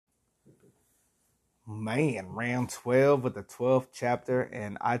Man, round 12 with the 12th chapter.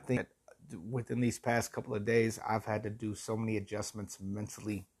 And I think that within these past couple of days, I've had to do so many adjustments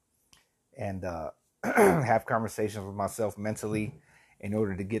mentally and have conversations with myself mentally in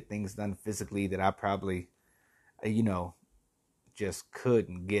order to get things done physically that I probably, uh, you know, just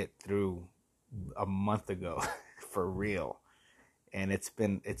couldn't get through a month ago for real. And it's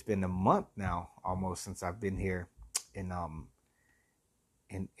been a month now almost since I've been here in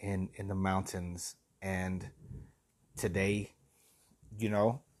in the mountains. And today, you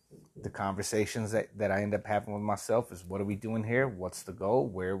know, the conversations that I end up having with myself is, what are we doing here? What's the goal?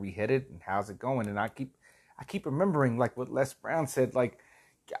 Where are we headed? And how's it going? And I keep remembering, like what Les Brown said, like,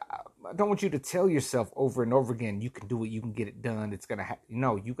 I don't want you to tell yourself over and over again, you can do it, you can get it done, it's gonna happen.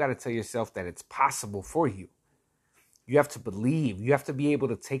 No, you got to tell yourself that it's possible for you. You have to believe. You have to be able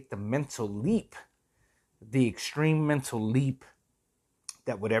to take the mental leap, the extreme mental leap,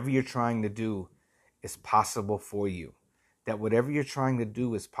 that whatever you're trying to do is possible for you, that whatever you're trying to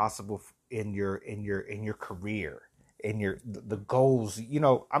do is possible in your career, in your the goals.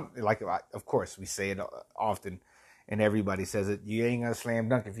 I'm like, of course we say it often, and everybody says it, you ain't gonna slam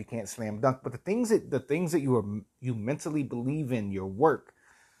dunk if you can't slam dunk. But the things that you mentally believe in, your work,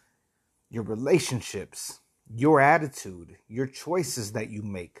 your relationships, your attitude, your choices that you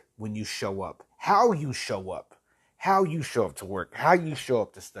make when you show up, how you show up, how you show up to work, how you show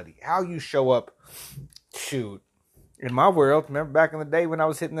up to study, how you show up. Shoot, in my world, remember back in the day when I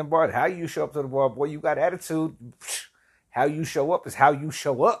was hitting the bar, how you show up to the bar, boy, you got attitude. How you show up is how you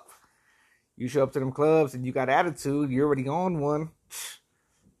show up. You show up to them clubs and you got attitude, you're already on one.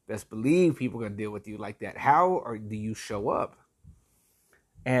 Best believe people are gonna deal with you like that. Do you show up?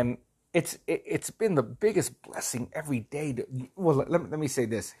 And it's been the biggest blessing every day. Well, let me say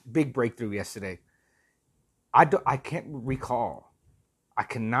this: big breakthrough yesterday. I can't recall. I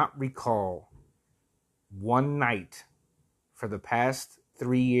cannot recall one night for the past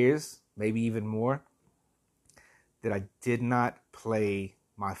 3 years, maybe even more, that I did not play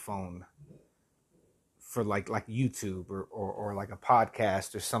my phone for like YouTube or like a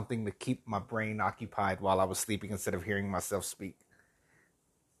podcast or something to keep my brain occupied while I was sleeping instead of hearing myself speak.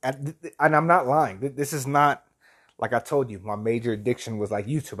 And I'm not lying. This is not, like I told you, my major addiction was like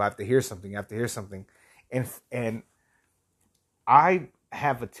YouTube. I have to hear something. I have to hear something. And I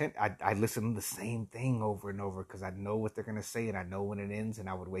have I listen to the same thing over and over because I know what they're going to say and I know when it ends, and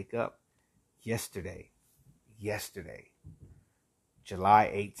I would wake up yesterday,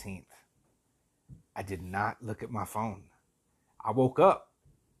 July 18th. I did not look at my phone. I woke up.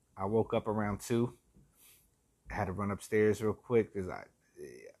 I woke up around 2. I had to run upstairs real quick because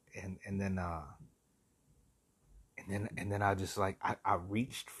and then I just like I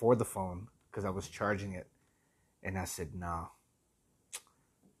reached for the phone because I was charging it, and I said no,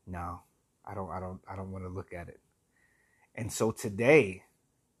 I don't want to look at it. And so today,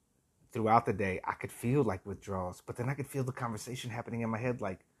 throughout the day, I could feel like withdrawals, but then I could feel the conversation happening in my head,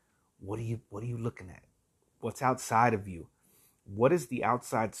 like, what are you looking at? What's outside of you? What is the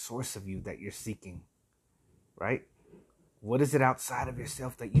outside source of you that you're seeking? Right? What is it outside of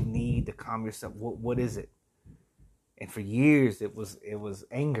yourself that you need to calm yourself? What is it? And for years it was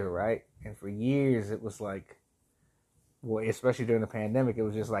anger, right? And for years it was like, well, especially during the pandemic, it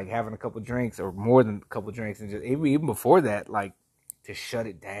was just like having a couple drinks or more than a couple drinks, and just even before that, like, to shut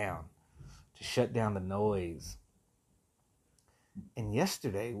it down, to shut down the noise. And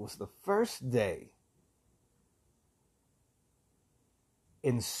yesterday was the first day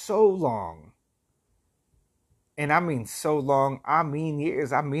in so long, and I mean so long, I mean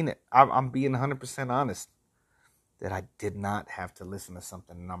years, I mean it. I'm being 100% honest, that I did not have to listen to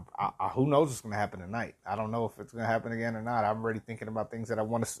something. And who knows what's going to happen tonight? I don't know if it's going to happen again or not. I'm already thinking about things that I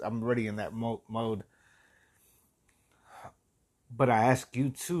want to. I'm already in that mode. But I ask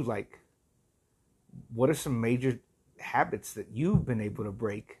you too, like, what are some major habits that you've been able to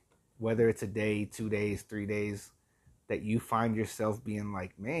break? Whether it's a day, 2 days, 3 days, that you find yourself being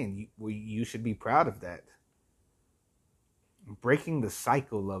like, man, you should be proud of that. Breaking the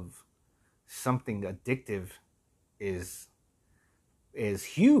cycle of something addictive is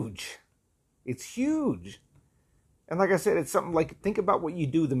huge. It's huge. And like I said, it's something like, think about what you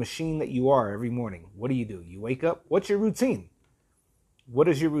do, the machine that you are every morning. What do? You wake up. What's your routine? What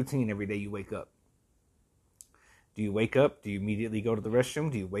is your routine every day you wake up? Do you wake up? Do you immediately go to the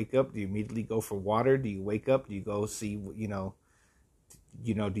restroom? Do you wake up? Do you immediately go for water? Do you wake up? Do you go see, do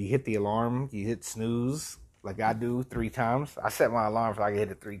you hit the alarm? Do you hit snooze like I do 3 times? I set my alarm so I can hit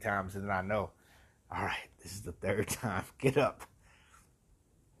it 3 times, and then I know, all right, this is the 3rd time. Get up.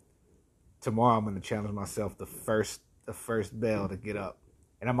 Tomorrow I'm going to challenge myself the first bell to get up.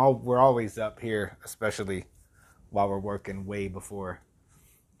 And we're always up here, especially while we're working way before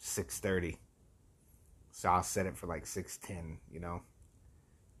 6:30. So I'll set it for like 6:10,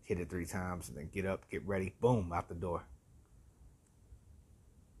 hit it 3 times and then get up, get ready, boom, out the door.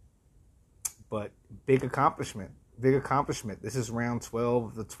 But big accomplishment. This is round 12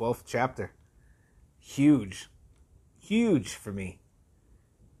 of the 12th chapter. Huge for me.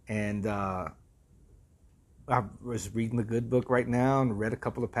 And I was reading the good book right now and read a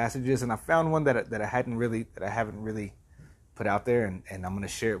couple of passages, and I found one that I haven't really put out there, and I'm going to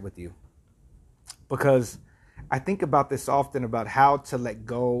share it with you, because I think about this often, about how to let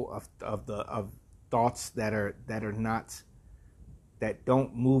go of thoughts that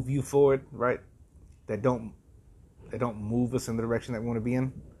don't move you forward, right? That don't move us in the direction that we want to be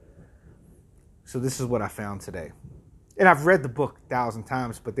in. So this is what I found today. And I've read the book 1,000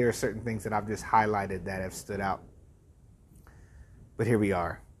 times, but there are certain things that I've just highlighted that have stood out. But here we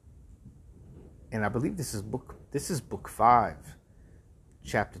are. And I believe this is book 5,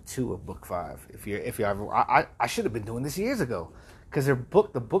 chapter 2 of book 5. If you ever, I should have been doing this years ago, because the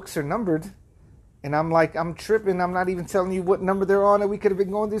books are numbered, and I'm tripping. I'm not even telling you what number they're on, and we could have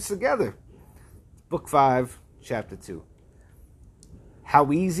been going through this together. Book 5, chapter 2.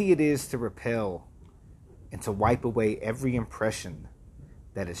 How easy it is to repel and to wipe away every impression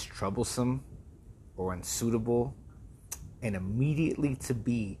that is troublesome or unsuitable, and immediately to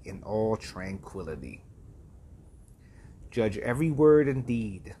be in all tranquility. Judge every word and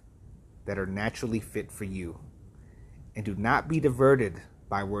deed that are naturally fit for you, and do not be diverted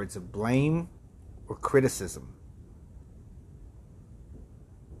by words of blame or criticism.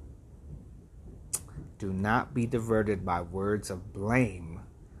 Do not be diverted by words of blame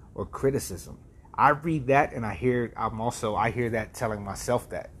or criticism. I read that and I hear that telling myself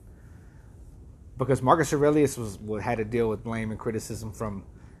that. Because Marcus Aurelius had to deal with blame and criticism from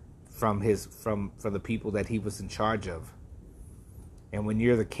the people that he was in charge of. And when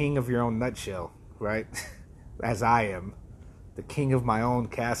you're the king of your own nutshell, right? As I am, the king of my own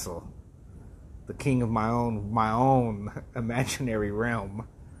castle, the king of my own imaginary realm,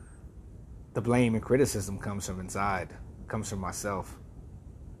 the blame and criticism comes from inside, comes from myself.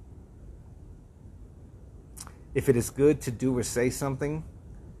 If it is good to do or say something,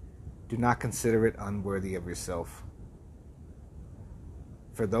 do not consider it unworthy of yourself.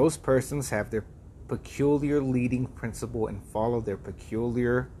 For those persons have their peculiar leading principle and follow their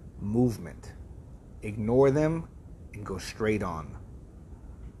peculiar movement. Ignore them and go straight on.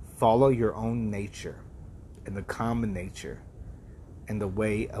 Follow your own nature and the common nature, and the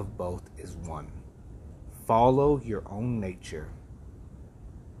way of both is one. Follow your own nature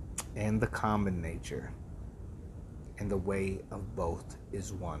and the common nature, and the way of both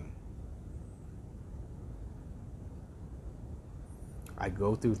is one. I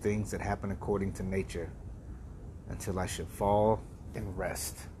go through things that happen according to nature until I should fall and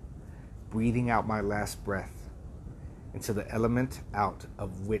rest, breathing out my last breath into the element out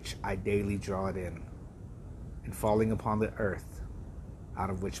of which I daily draw it in, and falling upon the earth out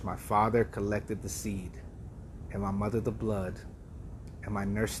of which my father collected the seed, and my mother the blood, and my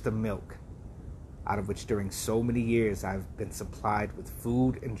nurse the milk, out of which during so many years I've been supplied with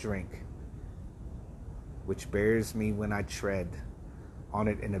food and drink, which bears me when I tread on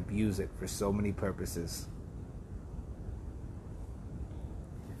it and abuse it for so many purposes.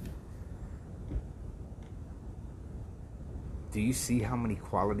 Do you see how many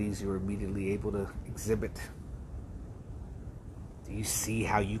qualities you're immediately able to exhibit? Do you see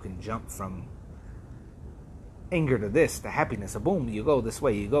how you can jump from anger to this, to happiness, boom, you go this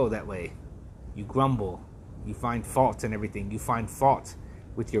way, you go that way. You grumble. You find fault in everything. You find fault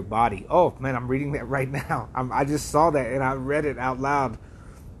with your body. Oh, man, I'm reading that right now. I just saw that and I read it out loud.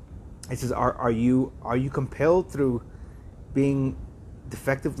 It says, are you compelled through being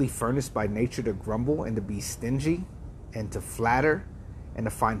defectively furnished by nature to grumble and to be stingy and to flatter and to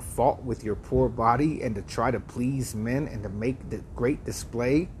find fault with your poor body and to try to please men and to make the great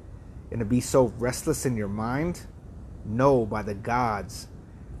display and to be so restless in your mind? No, by the gods.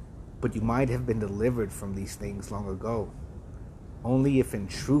 But you might have been delivered from these things long ago. Only if in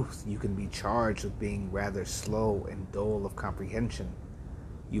truth you can be charged with being rather slow and dull of comprehension.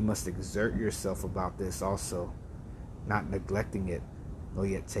 You must exert yourself about this also, not neglecting it, nor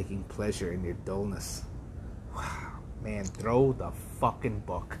yet taking pleasure in your dullness. Wow, man, throw the fucking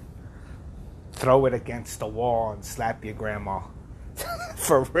book. Throw it against the wall and slap your grandma.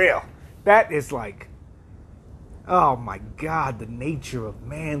 For real. That is like, oh my God, the nature of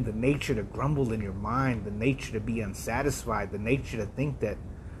man, the nature to grumble in your mind, the nature to be unsatisfied, the nature to think that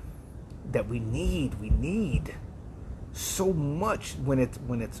we need so much when it's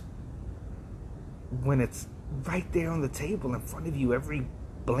right there on the table in front of you, every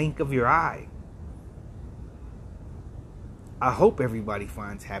blink of your eye. I hope everybody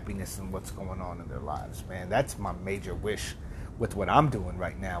finds happiness in what's going on in their lives, man. That's my major wish with what I'm doing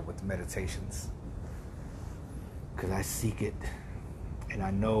right now with meditations. Because I seek it, and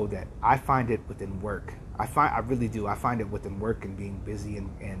I know that I find it within work. I really do. I find it within work and being busy,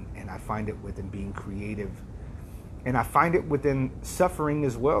 and I find it within being creative. And I find it within suffering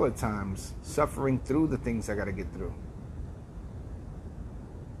as well at times. Suffering through the things I got to get through.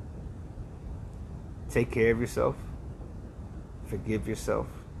 Take care of yourself. Forgive yourself.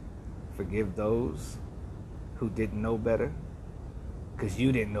 Forgive those who didn't know better. Because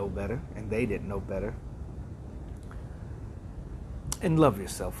you didn't know better and they didn't know better. And love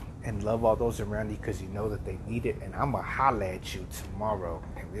yourself. And love all those around you because you know that they need it. And I'm going to holler at you tomorrow.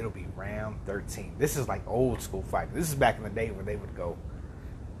 And it'll be round 13. This is like old school fighting. This is back in the day where they would go.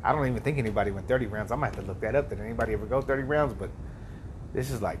 I don't even think anybody went 30 rounds. I might have to look that up. Did anybody ever go 30 rounds? But this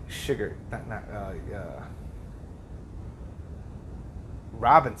is like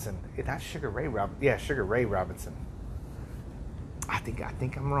Robinson. Not Sugar Ray Robinson. Yeah, Sugar Ray Robinson. I think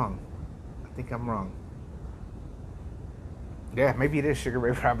I'm wrong. Yeah, maybe it is Sugar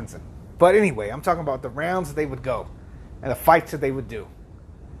Ray Robinson. But anyway, I'm talking about the rounds that they would go and the fights that they would do.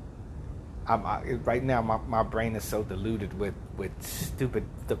 Right now, my brain is so diluted with stupid...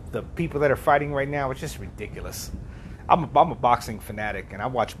 The people that are fighting right now, it's just ridiculous. I'm a boxing fanatic, and I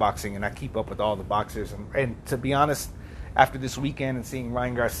watch boxing, and I keep up with all the boxers. And to be honest, after this weekend and seeing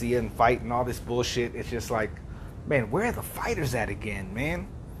Ryan Garcia and fight and all this bullshit, it's just like, man, where are the fighters at again, man?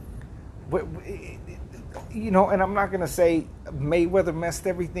 You know, and I'm not going to say Mayweather messed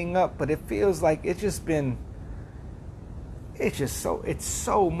everything up, but it feels like it's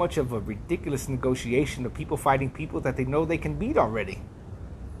so much of a ridiculous negotiation of people fighting people that they know they can beat already.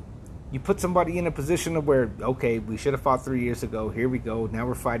 You put somebody in a position of where, okay, we should have fought 3 years ago. Here we go. Now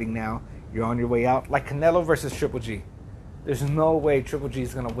we're fighting now. You're on your way out. Like Canelo versus Triple G. There's no way Triple G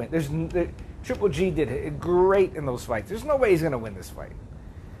is going to win. Triple G did great in those fights. There's no way he's going to win this fight.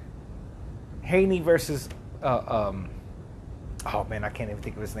 Haney versus, oh man, I can't even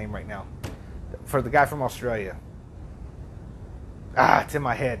think of his name right now. For the guy from Australia. It's in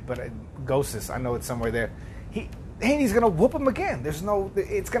my head, but Gossis, I know it's somewhere there. Haney's going to whoop him again. It's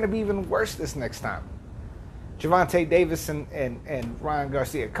going to be even worse this next time. Gervonta Davis and Ryan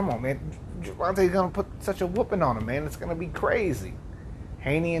Garcia. Come on, man. Gervonta's going to put such a whooping on him, man. It's going to be crazy.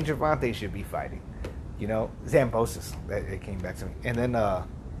 Haney and Gervonta should be fighting. You know, Zambosis. It came back to me.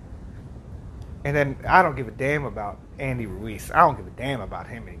 And then I don't give a damn about Andy Ruiz. I don't give a damn about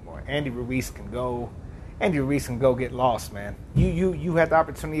him anymore. Andy Ruiz can go get lost, man. You had the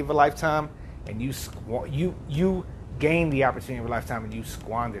opportunity of a lifetime, and you gained the opportunity of a lifetime, and you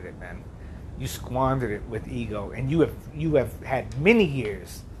squandered it, man. You squandered it with ego, and you have had many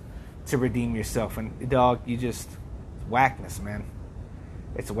years to redeem yourself. And dog, whackness, man.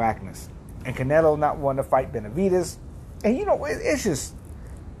 It's whackness. And Canelo not wanting to fight Benavidez, and you know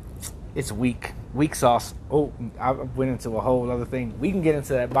it's weak sauce. Oh, I went into a whole other thing. We can get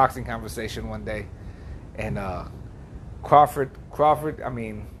into that boxing conversation one day. And Crawford. I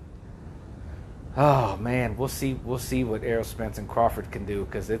mean, oh man, we'll see what Errol Spence and Crawford can do,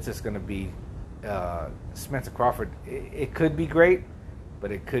 because it's just going to be Spencer Crawford. It could be great,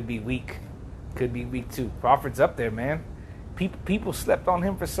 but it could be weak. Could be weak too. Crawford's up there, man. People slept on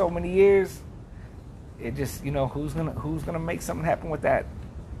him for so many years. It just, who's gonna make something happen with that?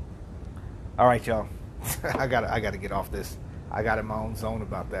 All right, y'all. I gotta get off this. I got in my own zone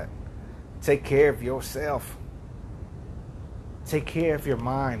about that. Take care of yourself. Take care of your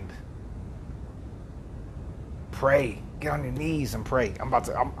mind. Pray. Get on your knees and pray.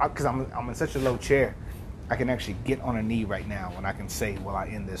 Because I'm in such a low chair. I can actually get on a knee right now, and I can say, well, I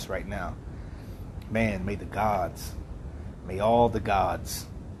end this right now. Man, may all the gods,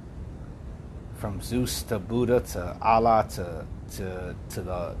 from Zeus to Buddha to Allah to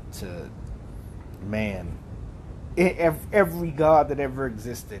man, every god that ever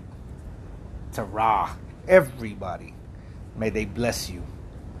existed, to Ra, everybody, may they bless you.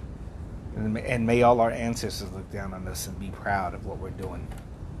 And may all our ancestors look down on us and be proud of what we're doing.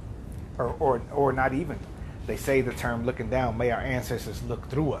 Or not even. They say the term looking down. May our ancestors look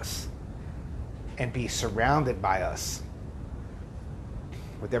through us and be surrounded by us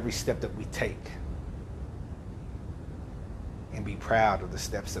with every step that we take. And be proud of the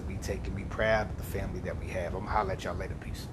steps that we take, and be proud of the family that we have. I'm going to holler at y'all later. Peace.